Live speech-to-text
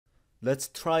Let's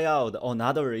try out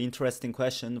another interesting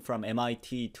question from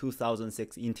MIT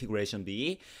 2006 Integration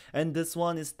B. And this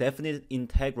one is definite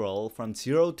integral from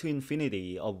 0 to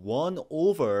infinity of 1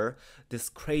 over this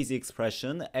crazy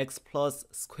expression x plus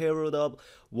square root of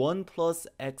 1 plus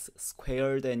x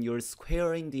squared, and you're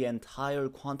squaring the entire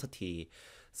quantity.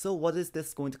 So what is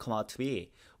this going to come out to be?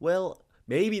 Well,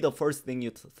 maybe the first thing you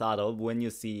thought of when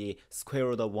you see square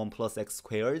root of 1 plus x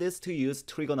squared is to use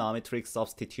trigonometric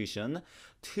substitution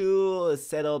to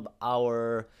set up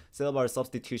our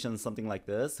substitution something like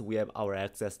this. We have our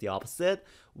x as the opposite,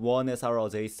 1 as our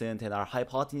adjacent, and our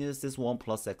hypotenuse is 1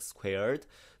 plus x squared.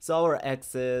 So our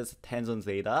x is tangent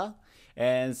theta,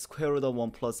 and square root of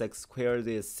 1 plus x squared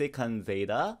is secant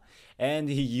theta. And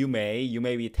you may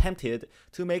be tempted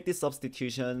to make this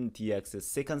substitution. Dx is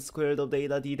secant squared of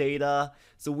theta d theta.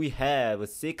 So we have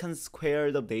secant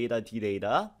squared of theta d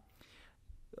theta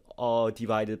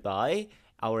divided by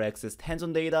our x is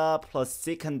tangent theta plus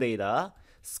secant theta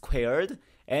squared,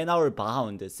 and our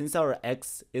bound, since our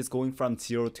x is going from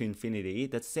 0 to infinity,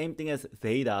 that's the same thing as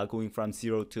theta going from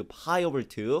 0 to pi over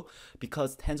 2,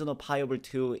 because tangent of pi over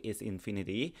 2 is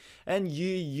infinity. And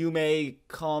you may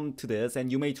come to this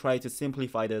and you may try to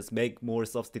simplify this, make more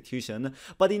substitution,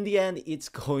 but in the end it's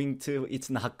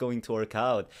not going to work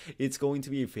out. It's going to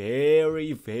be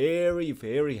very, very,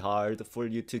 very hard for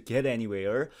you to get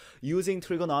anywhere using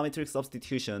trigonometric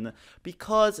substitution,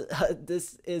 because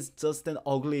this is just an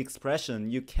ugly expression.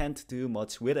 You can't do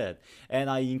much with it, and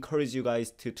I encourage you guys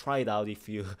to try it out if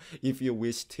you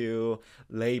wish to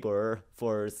labor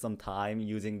for some time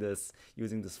using this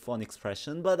fun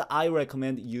expression, but I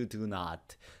recommend you do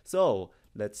not. So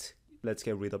let's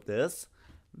get rid of this.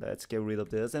 Let's get rid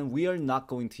of this, and we are not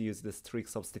going to use this trig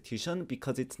substitution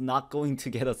because it's not going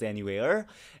to get us anywhere,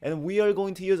 and we are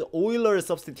going to use Euler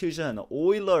substitution.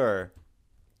 Euler,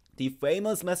 the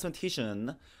famous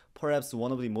mathematician, perhaps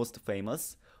one of the most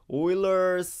famous,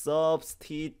 Euler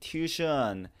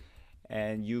substitution.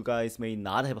 And you guys may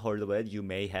not have heard of it, you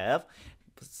may have.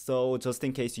 So just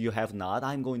in case you have not,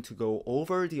 I'm going to go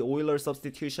over the Euler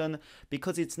substitution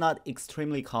because it's not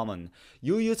extremely common.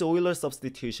 You use Euler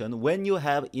substitution when you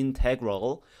have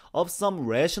integral of some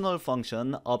rational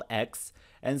function of x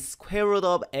and square root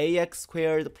of ax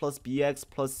squared plus bx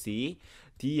plus c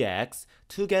dx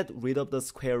to get rid of the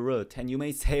square root. And you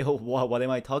may say, oh, what am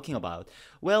I talking about?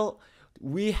 Well,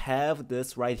 we have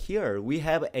this right here. We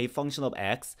have a function of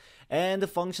x and a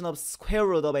function of square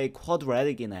root of a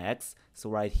quadratic in x. So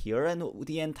right here, and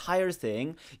the entire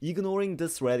thing, ignoring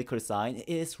this radical sign,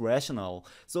 is rational.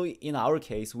 So in our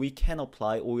case, we can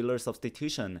apply Euler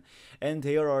substitution. And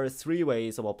there are three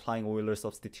ways of applying Euler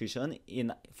substitution.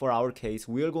 For our case,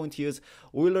 we are going to use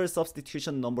Euler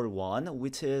substitution number 1,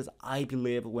 which is, I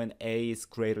believe, when a is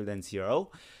greater than 0.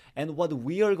 And what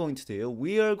we are going to do,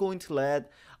 we are going to let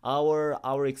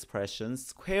our expression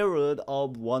square root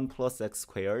of 1 plus x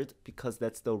squared, because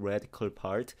that's the radical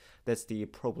part, that's the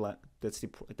problem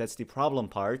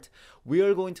part. We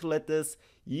are going to let this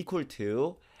equal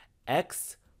to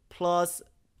x plus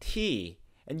t.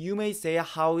 And you may say,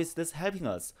 how is this helping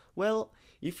us? Well,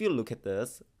 if you look at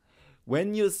this,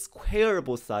 when you square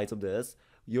both sides of this,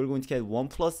 you're going to get 1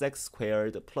 plus x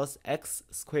squared plus x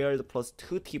squared plus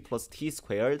 2t plus t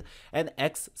squared, and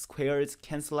x squareds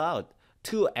cancel out.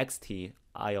 2xt,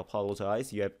 I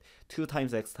apologize, you have 2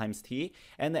 times x times t,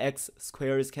 and x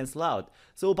squareds cancel out.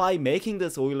 So by making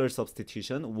this Euler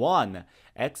substitution, 1,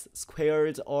 x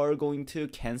squareds are going to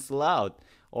cancel out,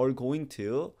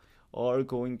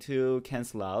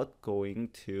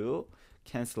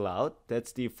 cancel out.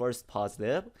 That's the first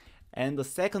positive. And the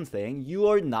second thing, you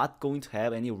are not going to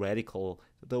have any radical.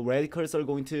 The radicals are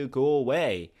going to go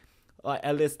away,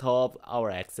 at least of our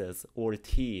x's or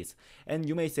t's. And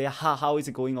you may say, how is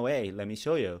it going away? Let me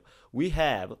show you. We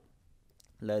have,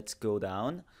 let's go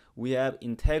down. We have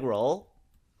integral,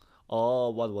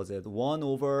 what was it? 1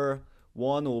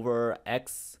 over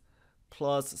x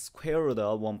plus square root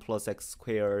of 1 plus x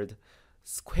squared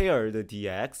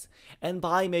dx, and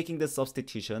by making the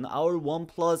substitution, our 1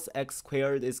 plus x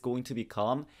squared is going to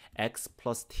become x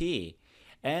plus t.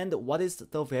 And what is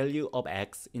the value of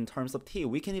x in terms of t?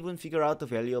 We can even figure out the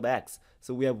value of x.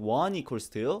 So we have 1 equals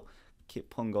to,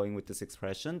 keep on going with this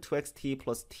expression, 2xt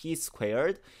plus t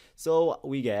squared. So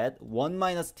we get 1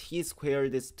 minus t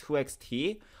squared is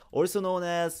 2xt, also known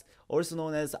as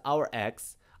our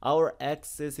x. Our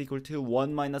x is equal to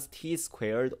 1 minus t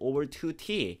squared over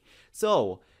 2t.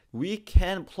 So we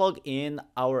can plug in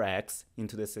our x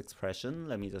into this expression.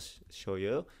 Let me just show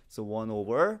you. So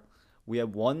we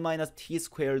have 1 minus t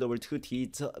squared over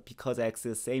 2t because x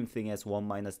is the same thing as 1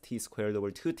 minus t squared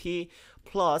over 2t,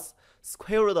 plus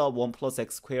square root of 1 plus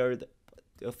x squared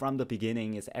from the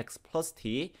beginning is x plus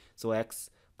t. So x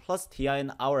plus t,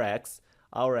 and our x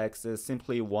is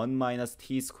simply 1 minus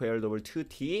t squared over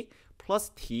 2t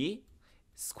plus t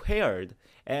squared.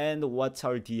 And what's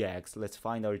our dx? Let's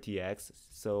find our dx.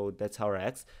 So that's our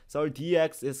x. So our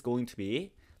dx is going to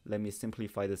be, let me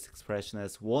simplify this expression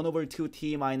as 1 over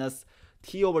 2t minus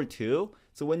t over 2.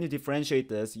 So when you differentiate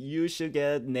this, you should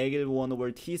get negative 1 over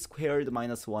t squared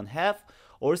minus 1/2,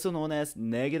 also known as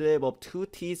negative of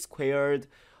 2t squared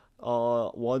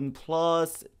 1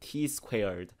 plus t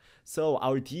squared. So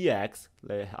our dx,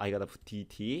 I gotta put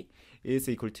dt, is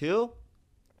equal to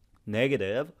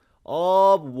negative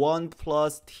of 1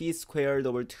 plus t squared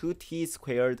over 2t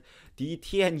squared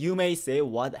dt. And you may say,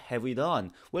 what have we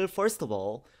done? Well, first of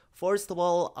all,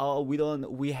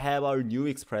 we have our new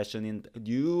expression in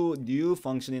new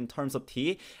function in terms of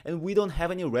t, and we don't have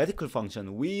any radical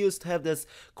function. We used to have this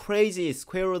crazy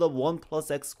square root of 1 plus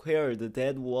x squared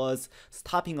that was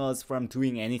stopping us from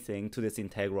doing anything to this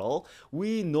integral.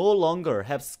 We no longer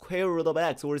have square root of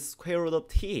x or square root of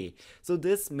t. So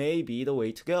this may be the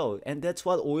way to go, and that's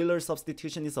what Euler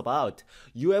substitution is about.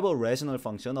 You have a rational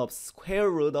function of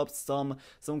square root of some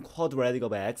quadratic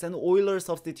of x, and Euler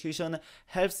substitution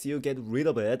helps you get rid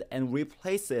of it and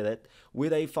replace it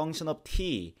with a function of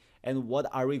t. And what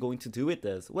are we going to do with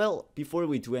this? Well, before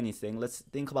we do anything, let's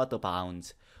think about the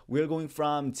bounds. We're going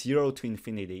from 0 to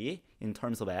infinity in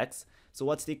terms of x. So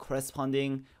what's the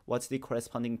corresponding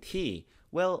t?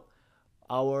 Well,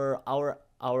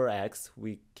 our x,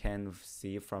 we can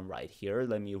see from right here.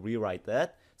 Let me rewrite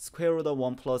that. Square root of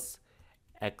 1 plus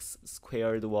x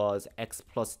squared was x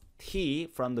plus t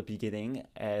from the beginning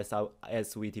as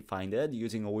we defined it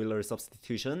using Euler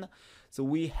substitution. So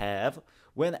we have,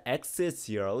 when x is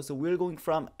 0, so we're going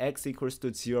from x equals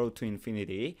to 0 to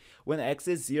infinity. When x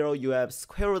is 0, you have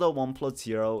square root of 1 plus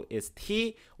 0 is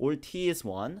t, or t is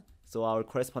 1. So our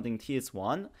corresponding t is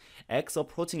 1. X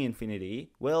approaching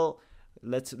infinity, well,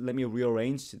 let me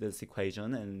rearrange this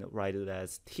equation and write it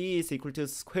as t is equal to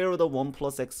square root of 1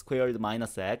 plus x squared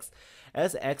minus x.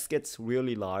 As x gets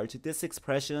really large, this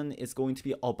expression is going to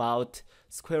be about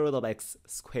square root of x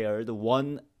squared.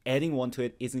 Adding 1 to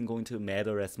it isn't going to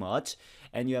matter as much.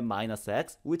 And you have minus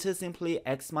x, which is simply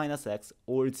x minus x,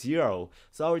 or 0.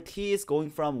 So our t is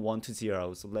going from 1 to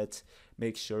 0. So let's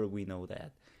make sure we know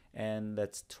that. And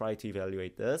let's try to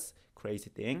evaluate this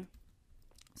crazy thing.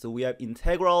 So we have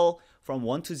integral from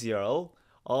 1 to 0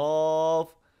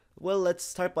 of, well, let's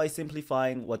start by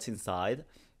simplifying what's inside.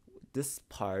 This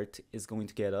part is going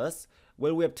to get us,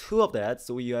 well, we have 2 of that,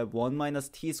 so you have 1 minus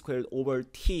t squared over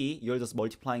t. You're just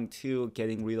multiplying 2,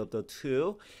 getting rid of the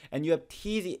 2, and you have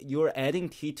t, you're adding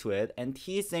t to it, and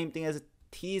t is same thing as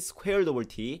t squared over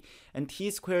t, and t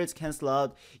squareds cancel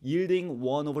out, yielding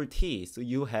 1 over t. So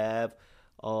you have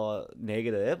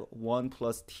negative 1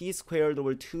 plus t squared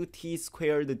over 2t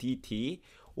squared dt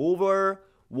over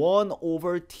 1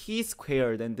 over t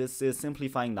squared, and this is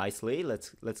simplifying nicely.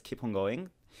 Let's keep on going.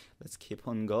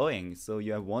 So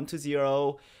you have 1 to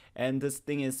 0, and this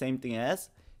thing is same thing as,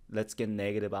 let's get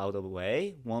negative out of the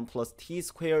way, 1 plus t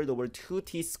squared over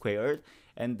 2t squared,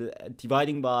 and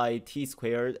dividing by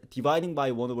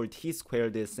 1 over t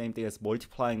squared is same thing as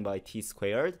multiplying by t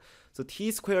squared. So t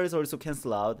squareds also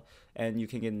cancel out, and you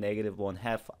can get negative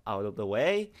 1/2 out of the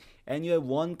way, and you have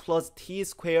 1 plus t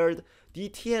squared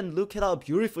dt, and look at how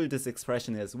beautiful this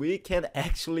expression is. We can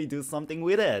actually do something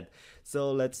with it.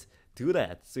 So let's do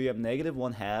that. So you have negative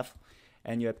 1/2,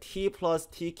 and you have t plus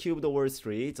t cubed over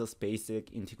 3, just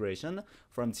basic integration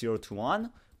from 0 to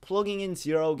 1. Plugging in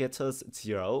 0 gets us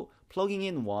 0. Plugging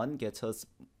in 1 gets us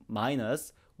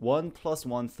minus 1 plus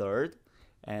 1/3,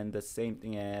 and the same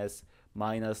thing as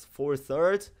minus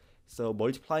 4/3. So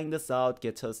multiplying this out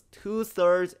gets us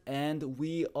 2/3, and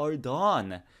we are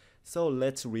done. So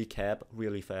let's recap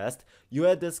really fast. You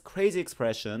had this crazy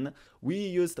expression. We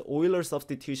used Euler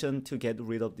substitution to get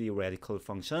rid of the radical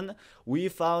function. We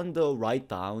found the right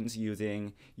bounds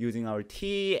using our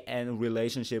t and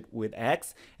relationship with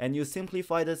x, and you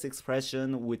simplify this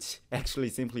expression, which actually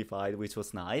simplified, which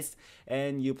was nice,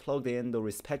 and you plugged in the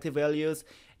respective values,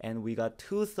 and we got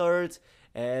 2/3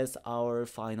 as our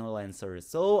final answer.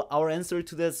 So our answer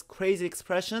to this crazy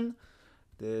expression,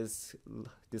 this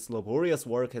laborious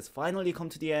work has finally come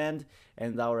to the end,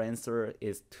 and our answer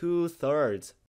is 2/3.